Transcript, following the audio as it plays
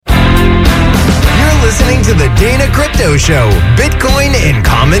to the Dana Crypto Show, Bitcoin and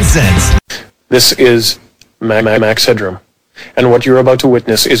Common Sense. This is Max Headroom, and what you're about to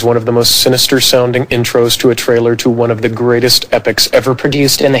witness is one of the most sinister-sounding intros to a trailer to one of the greatest epics ever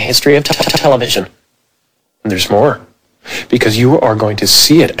produced in the history of television. And there's more, because you are going to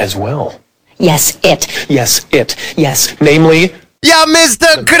see it as well. Yes, it. Yes, it. Yes, namely... Yeah,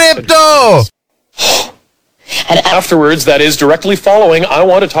 Mr. Crypto! And afterwards, that is directly following, I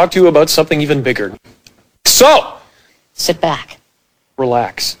want to talk to you about something even bigger. So, sit back,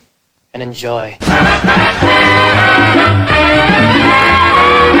 relax, and enjoy.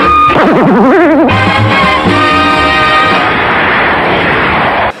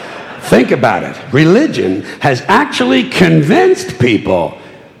 Think about it. Religion has actually convinced people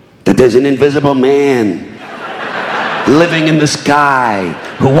that there's an invisible man living in the sky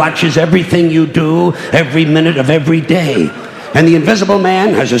who watches everything you do every minute of every day. And the invisible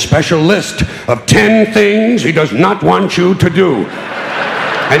man has a special list of 10 things he does not want you to do.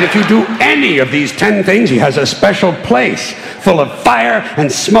 And if you do any of these 10 things, he has a special place full of fire and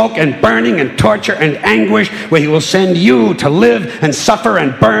smoke and burning and torture and anguish where he will send you to live and suffer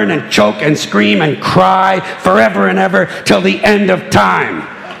and burn and choke and scream and cry forever and ever till the end of time.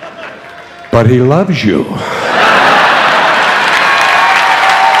 But he loves you.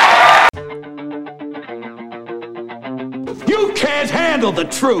 You can't handle the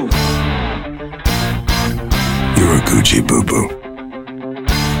truth. You're a Gucci boo-boo.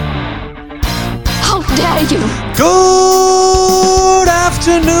 How dare you? Good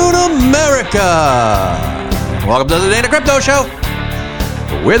afternoon, America. Welcome to the Dana Crypto Show.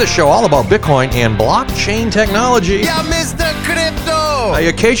 We're the show all about Bitcoin and blockchain technology. Yeah, Mr. Crypto! I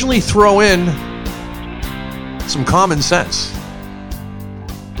occasionally throw in some common sense,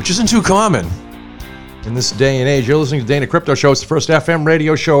 which isn't too common in this day and age. You're listening to Dana Crypto Show. It's the first FM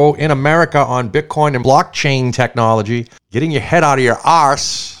radio show in America on Bitcoin and blockchain technology. Getting your head out of your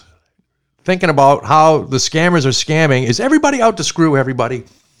arse, thinking about how the scammers are scamming. Is everybody out to screw everybody?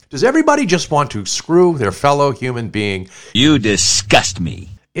 Does everybody just want to screw their fellow human being? You disgust me.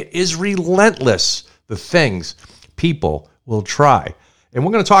 It is relentless, the things people will try. And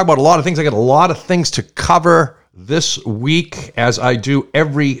we're going to talk about a lot of things. I got a lot of things to cover this week, as I do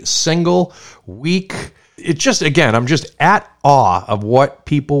every single week. It just, again, I'm just at awe of what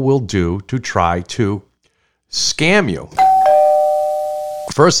people will do to try to scam you.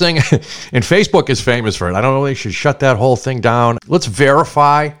 First thing, and Facebook is famous for it. I don't know, they should shut that whole thing down. Let's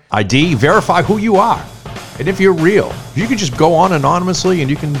verify ID, verify who you are. And if you're real, you can just go on anonymously and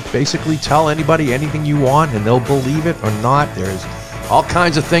you can basically tell anybody anything you want and they'll believe it or not. There's all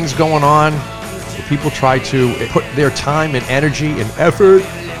kinds of things going on where people try to put their time and energy and effort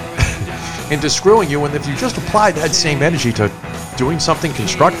into screwing you. And if you just apply that same energy to doing something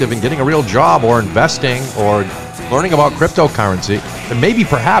constructive and getting a real job or investing or learning about cryptocurrency, then maybe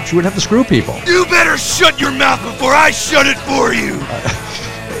perhaps you wouldn't have to screw people. You better shut your mouth before I shut it for you.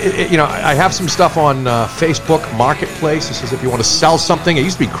 I have some stuff on Facebook Marketplace. It says if you want to sell something, it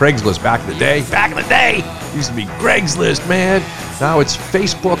used to be Craigslist back in the day. It used to be Craigslist, man. Now it's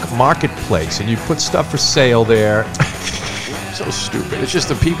Facebook Marketplace, and you put stuff for sale there. So stupid. It's just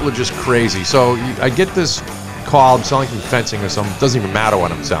the people are just crazy. So I get this call, I'm selling fencing or something. It doesn't even matter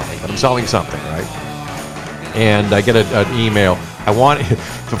what I'm selling, but I'm selling something, right? And I get an email. I want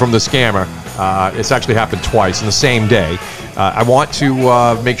from the scammer. It's actually happened twice in the same day. I want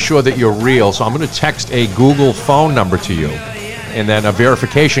to make sure that you're real, so I'm going to text a Google phone number to you and then a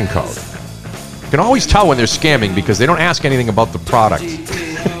verification code. You can always tell when they're scamming because they don't ask anything about the product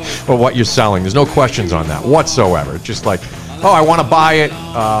or what you're selling. There's no questions on that whatsoever. It's just like, oh, I want to buy it.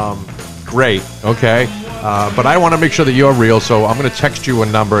 Great, okay. But I want to make sure that you're real, so I'm going to text you a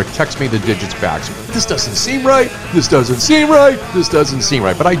number. Text me the digits back. So, this doesn't seem right. This doesn't seem right. This doesn't seem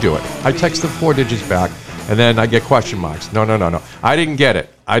right. But I do it. I text the 4 digits back, and then I get question marks. No. I didn't get it.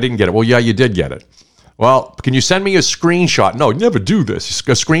 Well, yeah, you did get it. Well, can you send me a screenshot? No, never do this. A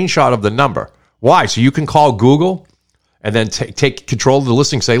screenshot of the number. Why? So you can call Google and then take control of the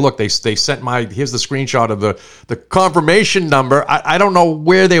listing. Say, look, they sent here's the screenshot of the confirmation number. I don't know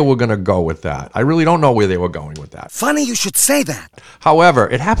where they were going to go with that. I really don't know where they were going with that. Funny you should say that. However,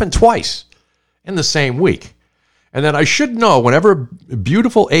 it happened twice in the same week. And then I should know whenever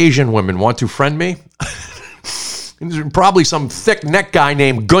beautiful Asian women want to friend me, and there's probably some thick neck guy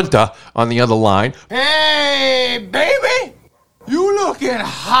named Gunther on the other line. Hey, baby, you looking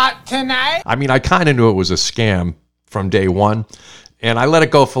hot tonight? I mean, I kind of knew it was a scam from day one. And I let it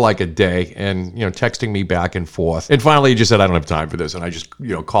go for like a day and, texting me back and forth. And finally he just said, I don't have time for this. And I just,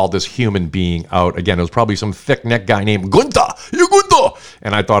 called this human being out. Again, it was probably some thick neck guy named Gunther. You Gunther.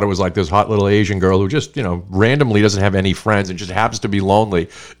 And I thought it was like this hot little Asian girl who just, randomly doesn't have any friends and just happens to be lonely.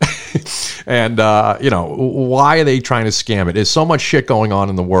 And, why are they trying to scam it? There's so much shit going on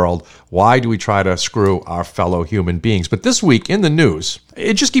in the world. Why do we try to screw our fellow human beings? But this week in the news,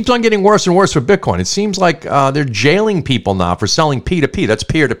 it just keeps on getting worse and worse for Bitcoin. It seems like they're jailing people now for selling P2P. That's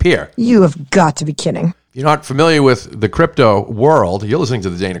peer-to-peer. You have got to be kidding. If you're not familiar with the crypto world, you're listening to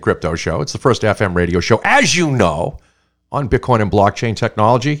the Dana Crypto Show. It's the first FM radio show, as you know, on Bitcoin and blockchain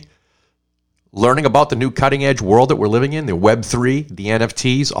technology. Learning about the new cutting-edge world that we're living in, the Web3, the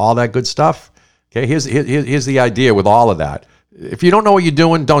NFTs, all that good stuff. Okay, here's the idea with all of that. If you don't know what you're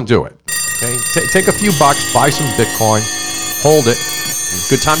doing, don't do it. Okay, take a few bucks, buy some Bitcoin, hold it.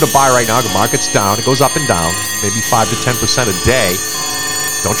 Good time to buy right now. The market's down. It goes up and down, maybe 5 to 10% a day.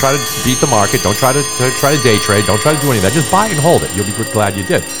 Don't try to beat the market. Don't try to day trade. Don't try to do any of that. Just buy it and hold it. You'll be glad you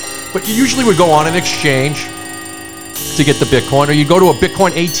did. But you usually would go on an exchange to get the Bitcoin, or you go to a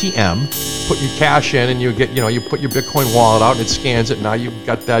Bitcoin ATM, put your cash in, and you get, you put your Bitcoin wallet out, and it scans it. Now you've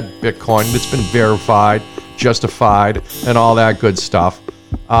got that Bitcoin that's been verified, justified, and all that good stuff.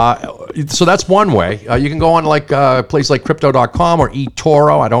 So that's one way. You can go on a place like Crypto.com or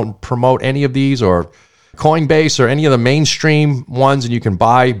eToro. I don't promote any of these, or Coinbase or any of the mainstream ones, and you can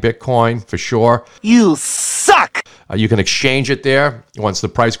buy Bitcoin for sure. You suck! You can exchange it there once the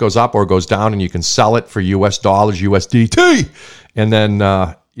price goes up or goes down, and you can sell it for US dollars, USDT, and then,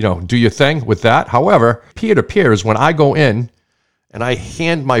 do your thing with that. However, peer-to-peer is when I go in and I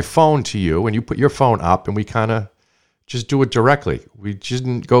hand my phone to you, and you put your phone up, and we kind of just do it directly. We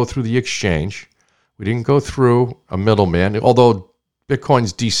didn't go through the exchange. We didn't go through a middleman, although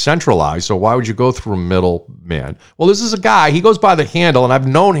Bitcoin's decentralized, so why would you go through a middleman? Well, this is a guy, he goes by the handle, and I've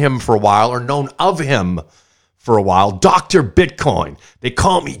known him for a while, or known of him for a while, Dr. Bitcoin. They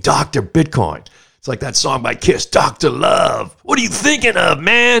call me Dr. Bitcoin. It's like that song by Kiss, Dr. Love. What are you thinking of,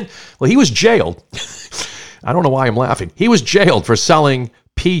 man? Well, he was jailed. I don't know why I'm laughing. He was jailed for selling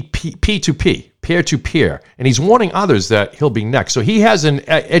P2P, peer-to-peer, and he's warning others that he'll be next. So he has an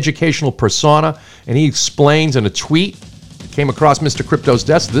educational persona, and he explains in a tweet, came across Mr. Crypto's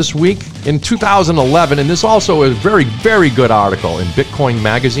desk this week in 2011, and this also is a very, very good article in Bitcoin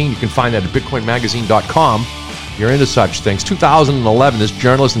Magazine. You can find that at bitcoinmagazine.com. You're into such things. 2011, this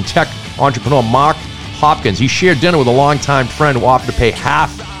journalist and tech entrepreneur Mark Hopkins, he shared dinner with a longtime friend who offered to pay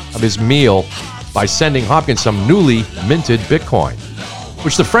half of his meal by sending Hopkins some newly minted Bitcoin,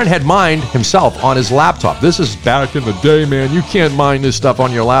 which the friend had mined himself on his laptop. This is back in the day, man. You can't mine this stuff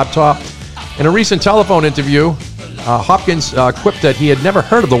on your laptop. In a recent telephone interview, Hopkins quipped that he had never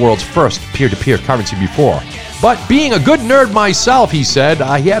heard of the world's first peer-to-peer currency before. But being a good nerd myself, he said,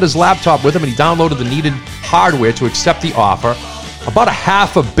 he had his laptop with him and he downloaded the needed hardware to accept the offer. About a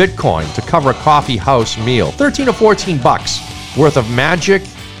half a Bitcoin to cover a coffee house meal. 13 or 14 bucks worth of magic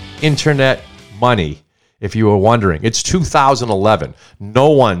internet money, if you were wondering. It's 2011. No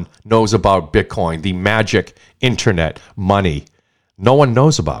one knows about Bitcoin, the magic internet money. No one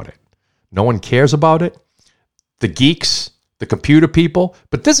knows about it. No one cares about it. The geeks, the computer people,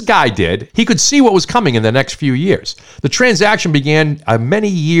 but this guy did. He could see what was coming in the next few years. The transaction began a many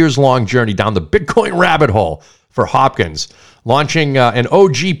years-long journey down the Bitcoin rabbit hole for Hopkins, launching an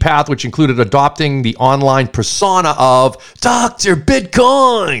OG path which included adopting the online persona of Dr.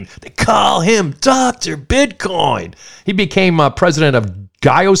 Bitcoin. They call him Dr. Bitcoin. He became president of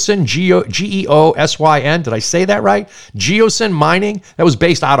Geosyn, Geosyn. Did I say that right? Geosyn Mining. That was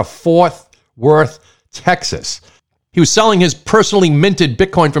based out of Fort Worth, Texas. He was selling his personally minted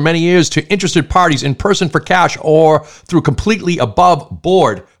Bitcoin for many years to interested parties in person for cash or through completely above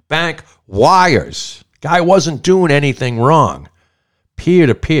board bank wires. Guy wasn't doing anything wrong.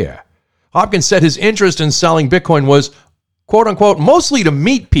 Peer-to-peer. Hopkins said his interest in selling Bitcoin was, quote unquote, mostly to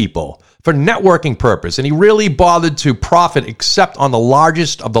meet people for networking purpose, and he really bothered to profit except on the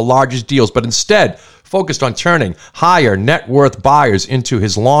largest of the largest deals, but instead focused on turning higher net worth buyers into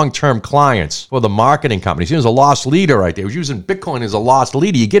his long-term clients for the marketing companies. He was a lost leader right there. He was using Bitcoin as a lost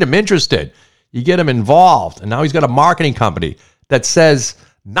leader. You get him interested. You get him involved. And now he's got a marketing company that says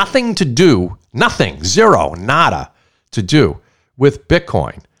nothing to do, nothing, zero, nada to do with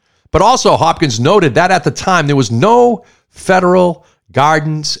Bitcoin. But also Hopkins noted that at the time there was no federal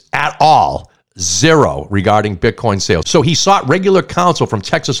guidance at all. Zero regarding Bitcoin sales. So he sought regular counsel from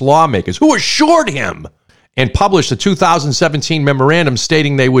Texas lawmakers who assured him and published a 2017 memorandum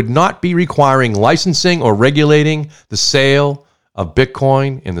stating they would not be requiring licensing or regulating the sale of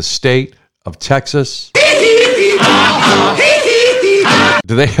Bitcoin in the state of Texas.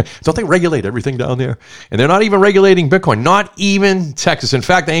 Don't they regulate everything down there? And they're not even regulating Bitcoin, not even Texas. In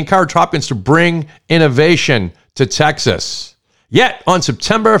fact, they encouraged Hopkins to bring innovation to Texas. Yet, on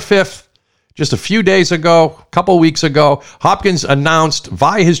September 5th, just a few days ago, a couple weeks ago, Hopkins announced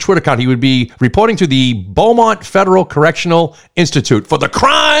via his Twitter account he would be reporting to the Beaumont Federal Correctional Institute for the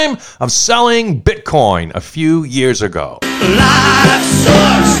crime of selling Bitcoin a few years ago. Life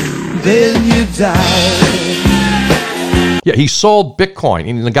sucks, then you die. Yeah, he sold Bitcoin,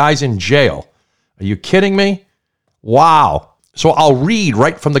 and the guy's in jail. Are you kidding me? Wow. So I'll read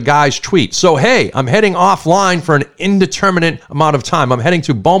right from the guy's tweet. So, hey, I'm heading offline for an indeterminate amount of time. I'm heading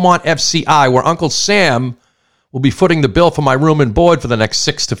to Beaumont FCI, where Uncle Sam will be footing the bill for my room and board for the next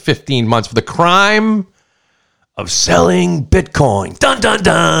 6 to 15 months for the crime of selling Bitcoin. Dun, dun,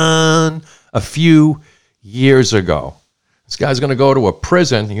 dun. A few years ago. This guy's going to go to a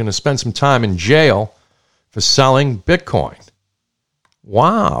prison. He's going to spend some time in jail for selling Bitcoin.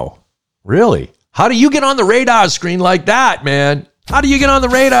 Wow. Really? How do you get on the radar screen like that, man? How do you get on the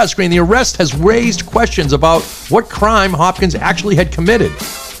radar screen? The arrest has raised questions about what crime Hopkins actually had committed.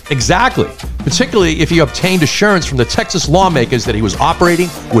 Exactly. Particularly if he obtained assurance from the Texas lawmakers that he was operating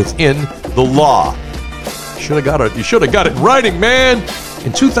within the law. You should have got it in writing, man.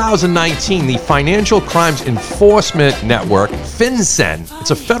 In 2019, the Financial Crimes Enforcement Network, FinCEN,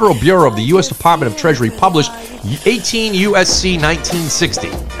 it's a federal bureau of the U.S. Department of Treasury, published 18 U.S.C. 1960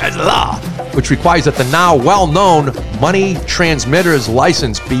 as law, which requires that the now well-known money transmitter's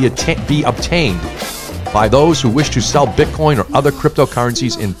license be obtained by those who wish to sell Bitcoin or other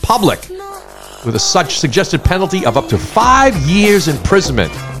cryptocurrencies in public, with a such suggested penalty of up to 5 years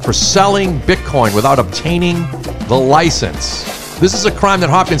imprisonment for selling Bitcoin without obtaining the license. This is a crime that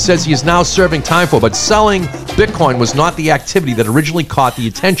Hopkins says he is now serving time for, but selling Bitcoin was not the activity that originally caught the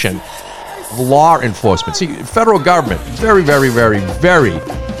attention of law enforcement. See, federal government, very, very, very, very,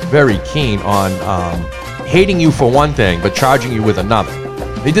 very keen on hating you for one thing, but charging you with another.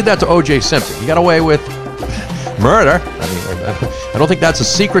 They did that to O.J. Simpson. He got away with murder. I mean, I don't think that's a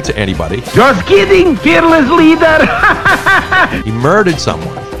secret to anybody. Just kidding, fearless leader. He murdered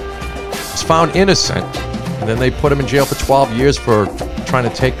someone. Was found innocent. And then they put him in jail for 12 years for trying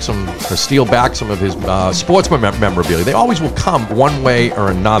to steal back some of his sports memorabilia. They always will come one way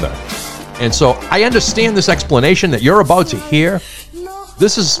or another. And so I understand this explanation that you're about to hear.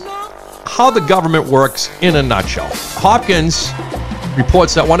 This is how the government works in a nutshell. Hopkins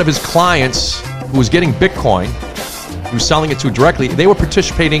reports that one of his clients who was getting Bitcoin, who was selling it to directly, they were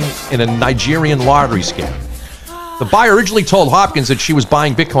participating in a Nigerian lottery scam. The buyer originally told Hopkins that she was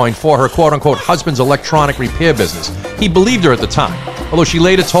buying Bitcoin for her quote-unquote husband's electronic repair business. He believed her at the time, although she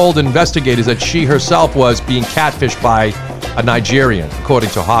later told investigators that she herself was being catfished by a Nigerian,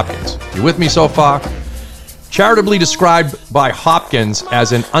 according to Hopkins. You with me so far? Charitably described by Hopkins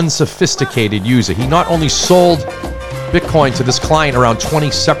as an unsophisticated user, he not only sold Bitcoin to this client around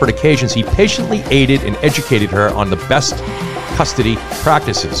 20 separate occasions, he patiently aided and educated her on the best custody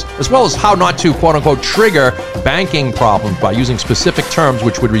practices, as well as how not to, quote-unquote, trigger banking problems by using specific terms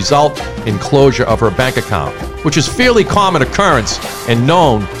which would result in closure of her bank account, which is fairly common occurrence and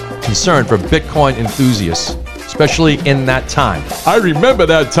known concern for Bitcoin enthusiasts, especially in that time. I remember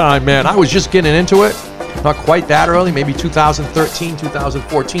that time, man. I was just getting into it. Not quite that early, maybe 2013,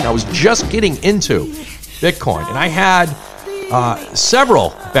 2014. I was just getting into Bitcoin, and I had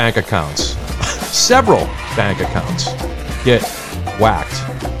several bank accounts get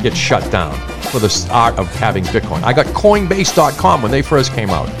whacked, get shut down for the start of having Bitcoin. I got Coinbase.com when they first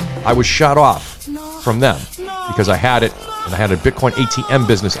came out. I was shut off from them because I had it, and I had a Bitcoin ATM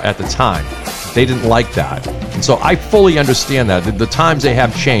business at the time. They didn't like that. And so I fully understand that. The times they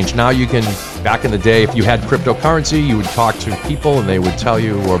have changed. Now you can, back in the day, if you had cryptocurrency, you would talk to people and they would tell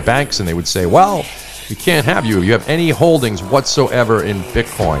you, or banks, and they would say, well, we can't have you. You have any holdings whatsoever in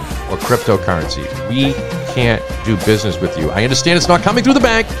Bitcoin or cryptocurrency. We can't do business with you. I understand it's not coming through the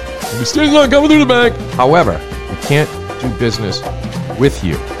bank. However, we can't do business with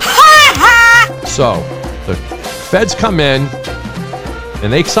you. So the feds come in,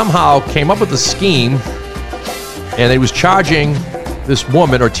 and they somehow came up with a scheme, and they was charging this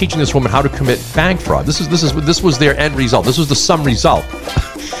woman, or teaching this woman, how to commit bank fraud. This was their end result. This was the sum result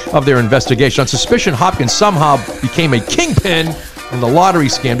of their investigation. On suspicion, Hopkins somehow became a kingpin in the lottery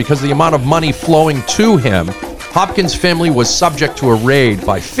scam because of the amount of money flowing to him. Hopkins' family was subject to a raid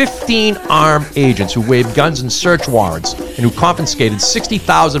by 15 armed agents who waved guns and search warrants and who confiscated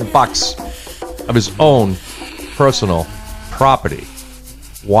 $60,000 of his own personal property.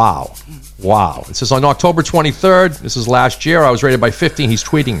 Wow. It says on October 23rd, this is last year, I was raided by 15, he's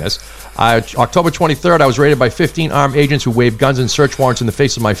tweeting this. October 23rd, I was raided by 15 armed agents who waved guns and search warrants in the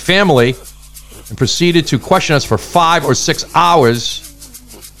face of my family and proceeded to question us for 5 or 6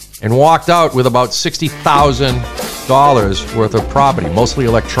 hours and walked out with about $60,000 worth of property, mostly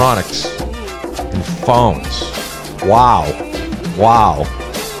electronics and phones. Wow.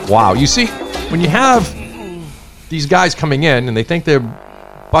 You see, when you have these guys coming in and they think they're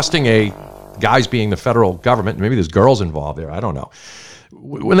busting guys being the federal government, maybe there's girls involved there, I don't know.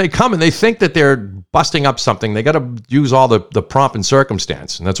 When they come and they think that they're busting up something, they got to use all the pomp and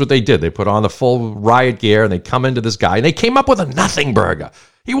circumstance. And that's what they did. They put on the full riot gear and they come into this guy and they came up with a nothing burger.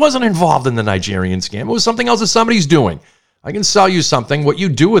 He wasn't involved in the Nigerian scam. It was something else that somebody's doing. I can sell you something. What you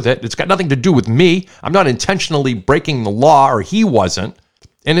do with it, it's got nothing to do with me. I'm not intentionally breaking the law, or he wasn't.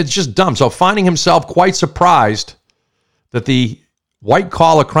 And it's just dumb. So finding himself quite surprised that the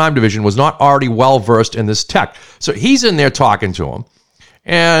white-collar crime division was not already well-versed in this tech. So he's in there talking to him.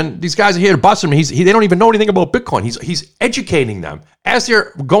 And these guys are here to bust him. They don't even know anything about Bitcoin. He's educating them as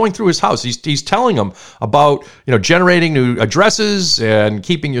they're going through his house. He's telling them about generating new addresses and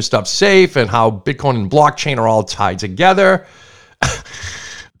keeping your stuff safe and how Bitcoin and blockchain are all tied together.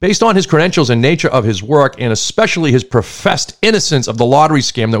 Based on his credentials and nature of his work, and especially his professed innocence of the lottery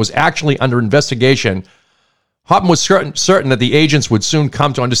scam that was actually under investigation, Hoppen was certain that the agents would soon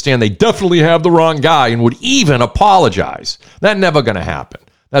come to understand they definitely have the wrong guy and would even apologize. That's never going to happen.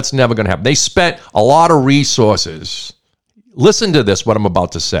 They spent a lot of resources. Listen to this, what I'm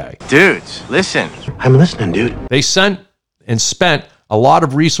about to say. Dudes, listen. I'm listening, dude. They spent a lot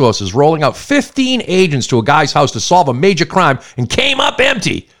of resources rolling out 15 agents to a guy's house to solve a major crime and came up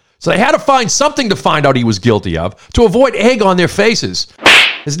empty. So they had to find something to find out he was guilty of to avoid egg on their faces.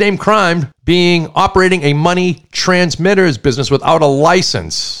 His name crime being operating a money transmitters business without a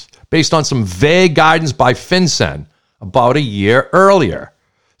license based on some vague guidance by FinCEN about a year earlier.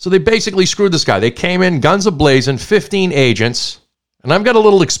 So they basically screwed this guy. They came in guns a-blazing, 15 agents, and I've got a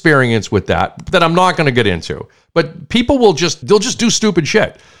little experience with that I'm not going to get into. But people they'll just do stupid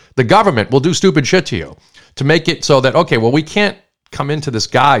shit. The government will do stupid shit to you to make it so that, okay, well, we can't come into this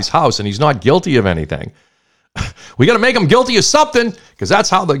guy's house and he's not guilty of anything. We got to make him guilty of something because that's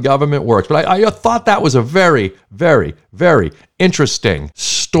how the government works. But I thought that was a very, very, very interesting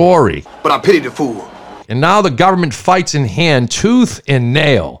story. But I pity the fool. And now the government fights in hand, tooth and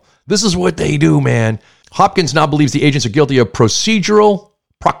nail. This is what they do, man. Hopkins now believes the agents are guilty of proctorial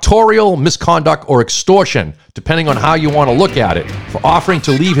misconduct or extortion, depending on how you want to look at it. For offering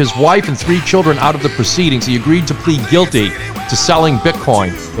to leave his wife and 3 children out of the proceedings, he agreed to plead guilty to selling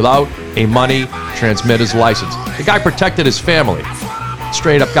Bitcoin without a money transmitter's license. The guy protected his family.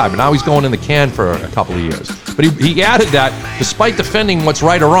 Straight up guy, but now he's going in the can for a couple of years. But he added that, despite defending what's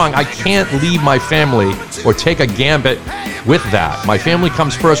right or wrong, I can't leave my family or take a gambit with that. My family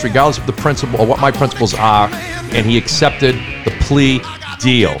comes first, regardless of the principle or what my principles are, and he accepted the plea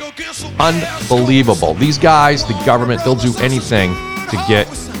deal. Unbelievable. These guys, the government, they'll do anything to get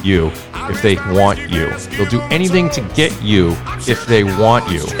you if they want you. They'll do anything to get you if they want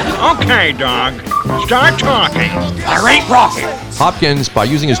you. Okay, dog. Start talking. There ain't rocking. Hopkins, by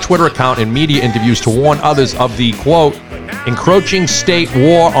using his Twitter account and media interviews to warn others of the, quote, encroaching state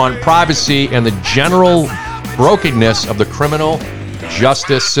war on privacy and the general brokenness of the criminal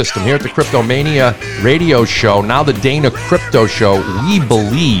justice system. Here at the Cryptomania radio show, now the Dana Crypto Show, we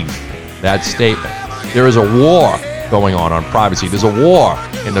believe that statement. There is a war going on privacy. There's a war,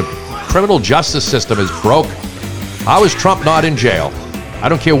 and the criminal justice system is broken. How is Trump not in jail? I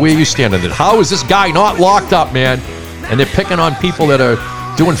don't care where you stand on it. How is this guy not locked up, man? And they're picking on people that are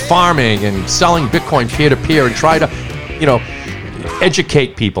doing farming and selling Bitcoin peer-to-peer and try to,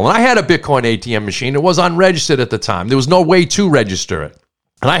 educate people. And I had a Bitcoin ATM machine. It was unregistered at the time. There was no way to register it.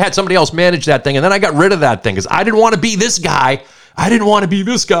 And I had somebody else manage that thing, and then I got rid of that thing because I didn't want to be this guy.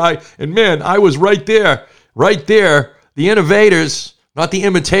 And man, I was right there. The innovators, not the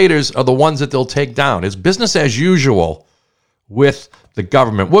imitators, are the ones that they'll take down. It's business as usual with the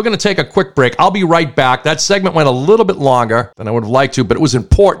government. We're going to take a quick break. I'll be right back. That segment went a little bit longer than I would have liked to, but it was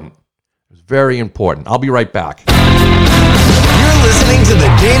important. It was very important. I'll be right back. You're listening to the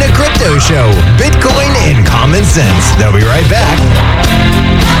Dana Crypto Show, Bitcoin and Common Sense. They'll be right back.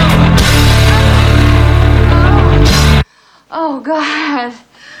 Oh, God.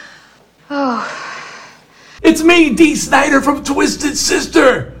 Oh. It's me, D. Snyder from Twisted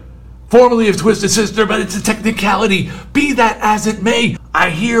Sister. Formerly of Twisted Sister, but it's a technicality. Be that as it may. I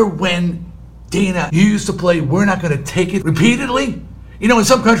hear when Dana, you used to play We're Not Gonna Take It repeatedly. In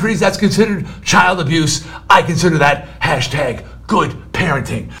some countries that's considered child abuse. I consider that hashtag good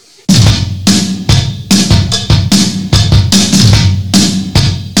parenting.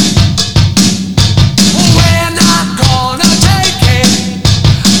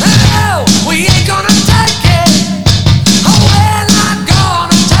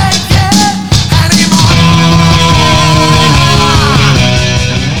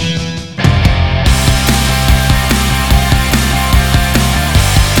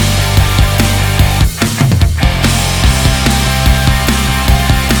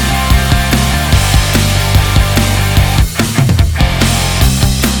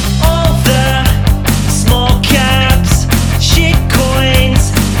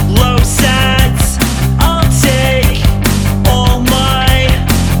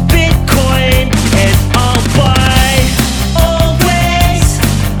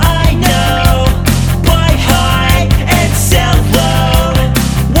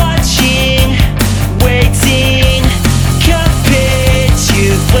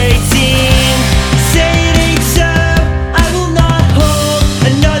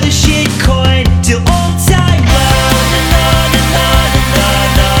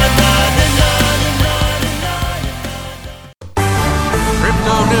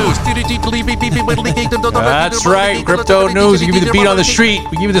 That's right, crypto news. We give you the beat on the street.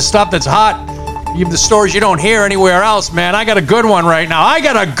 We give you the stuff that's hot. We give you the stories you don't hear anywhere else, man. I got a good one right now. I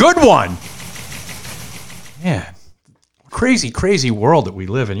got a good one. Man, crazy, crazy world that we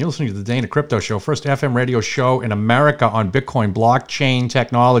live in. You're listening to the Dana Crypto Show, first FM radio show in America on Bitcoin, blockchain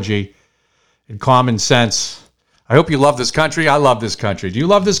technology, and common sense. I hope you love this country. I love this country. Do you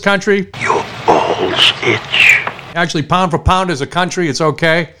love this country? Your balls itch. Actually, pound for pound as a country, it's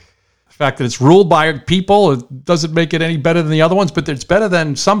okay. The fact that it's ruled by people, it doesn't make it any better than the other ones, but it's better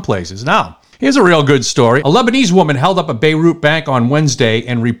than some places. Now, here's a real good story. A Lebanese woman held up a Beirut bank on Wednesday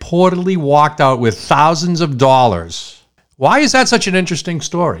and reportedly walked out with thousands of dollars. Why is that such an interesting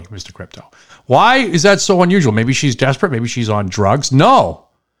story, Mr. Crypto? Why is that so unusual? Maybe she's desperate. Maybe she's on drugs. No,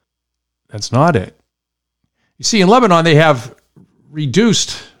 that's not it. You see, in Lebanon, they have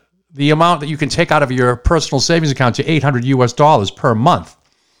reduced the amount that you can take out of your personal savings account to $800 per month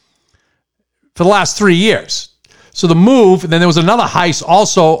for the last 3 years. So the move, and then there was another heist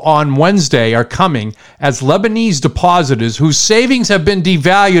also on Wednesday, are coming as Lebanese depositors whose savings have been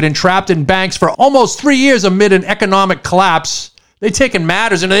devalued and trapped in banks for almost 3 years amid an economic collapse. They've taken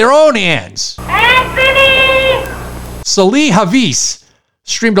matters into their own hands. Anthony! Salih Havis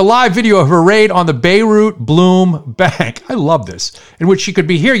streamed a live video of her raid on the Beirut Bloom Bank. I love this. In which she could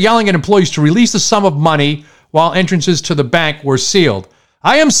be heard yelling at employees to release the sum of money while entrances to the bank were sealed.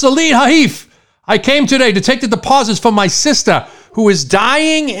 I am Salih Haif. I came today to take the deposits from my sister who is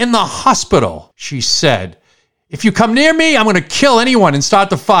dying in the hospital, she said. If you come near me, I'm going to kill anyone and start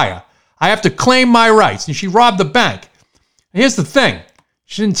the fire. I have to claim my rights. And she robbed the bank. Here's the thing.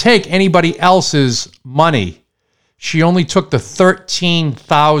 She didn't take anybody else's money. She only took the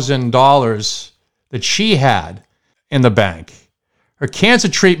 $13,000 that she had in the bank. Her cancer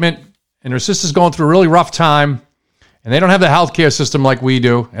treatment, and her sister's going through a really rough time, and they don't have the healthcare system like we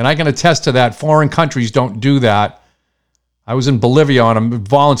do, and I can attest to that. Foreign countries don't do that. I was in Bolivia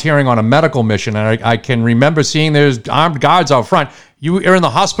volunteering on a medical mission, and I can remember seeing there's armed guards out front. You are in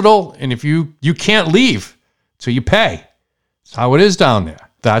the hospital, and if you can't leave till you pay. That's how it is down there.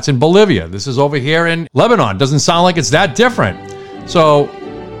 That's in Bolivia. This is over here in Lebanon. Doesn't sound like it's that different. So,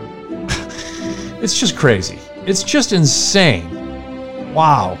 it's just crazy. It's just insane.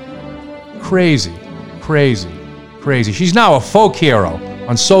 Wow. Crazy, crazy, crazy. She's now a folk hero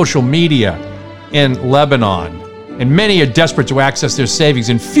on social media in Lebanon. And many are desperate to access their savings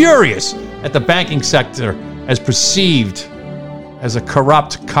and furious at the banking sector as perceived as a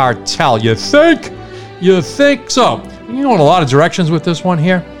corrupt cartel. You think? You think so? You know, in a lot of directions with this one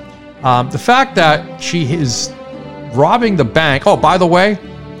here. The fact that she is robbing the bank. Oh, by the way,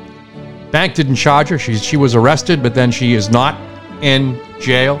 bank didn't charge her. She was arrested, but then she is not in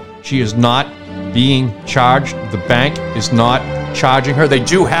jail. She is not being charged. The bank is not charging her. They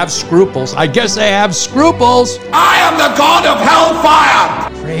do have scruples. I guess they have scruples. I am the god of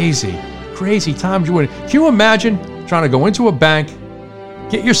hellfire! Crazy, crazy times. Can you imagine trying to go into a bank,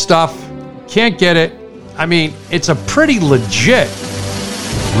 get your stuff, can't get it? I mean, it's a pretty legit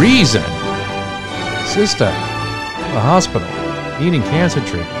reason. Sister, the hospital, needing cancer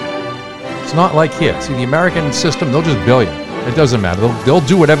treatment. It's not like here. See, the American system, they'll just bill you. It doesn't matter. They'll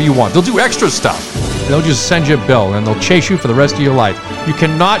do whatever you want. They'll do extra stuff. They'll just send you a bill, and they'll chase you for the rest of your life. You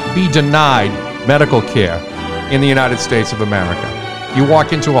cannot be denied medical care in the United States of America. You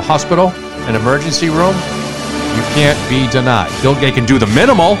walk into a hospital, an emergency room, you can't be denied. They can do the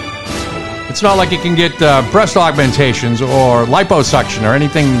minimal. It's not like you can get breast augmentations or liposuction or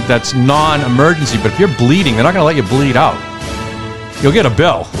anything that's non-emergency. But if you're bleeding, they're not going to let you bleed out. You'll get a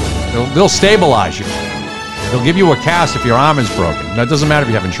bill. They'll stabilize you. They'll give you a cast if your arm is broken. That doesn't matter if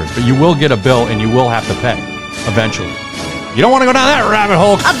you have insurance, but you will get a bill and you will have to pay eventually. You don't want to go down that rabbit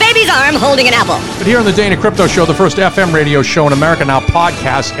hole. A baby's arm holding an apple. But here on the Dana Crypto Show, the first FM radio show in America, now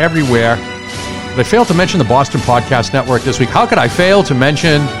podcasts everywhere. They failed to mention the Boston Podcast Network this week. How could I fail to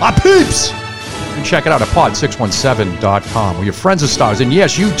mention my peeps? You can check it out at pod617.com, where your friends are stars. And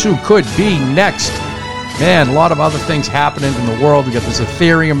yes, you too could be next. Man, a lot of other things happening in the world. We got this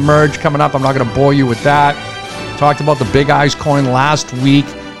Ethereum merge coming up. I'm not going to bore you with that. Talked about the Big Eyes coin last week.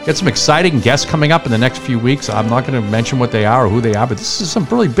 Got some exciting guests coming up in the next few weeks. I'm not going to mention what they are or who they are, but this is some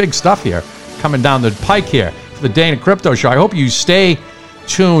really big stuff here coming down the pike here for the Dana Crypto Show. I hope you stay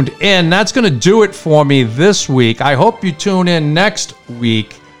tuned in. That's going to do it for me this week. I hope you tune in next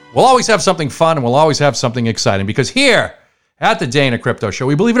week. We'll always have something fun and we'll always have something exciting because here at the Dana Crypto Show,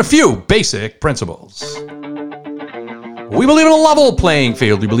 we believe in a few basic principles. We believe in a level playing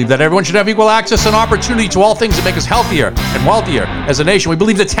field. We believe that everyone should have equal access and opportunity to all things that make us healthier and wealthier as a nation. We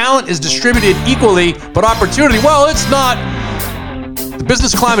believe that talent is distributed equally, but opportunity, well, it's not. The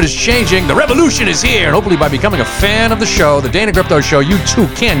business climate is changing. The revolution is here. And hopefully by becoming a fan of the show, the Dana Crypto Show, you too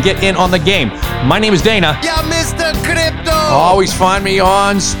can get in on the game. My name is Dana. Yeah, Mr. Crypto. Always find me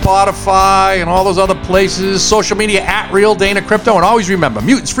on Spotify and all those other places. Social media at Real Dana Crypto. And always remember,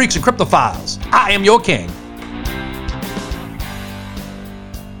 mutants, freaks, and cryptophiles. I am your king.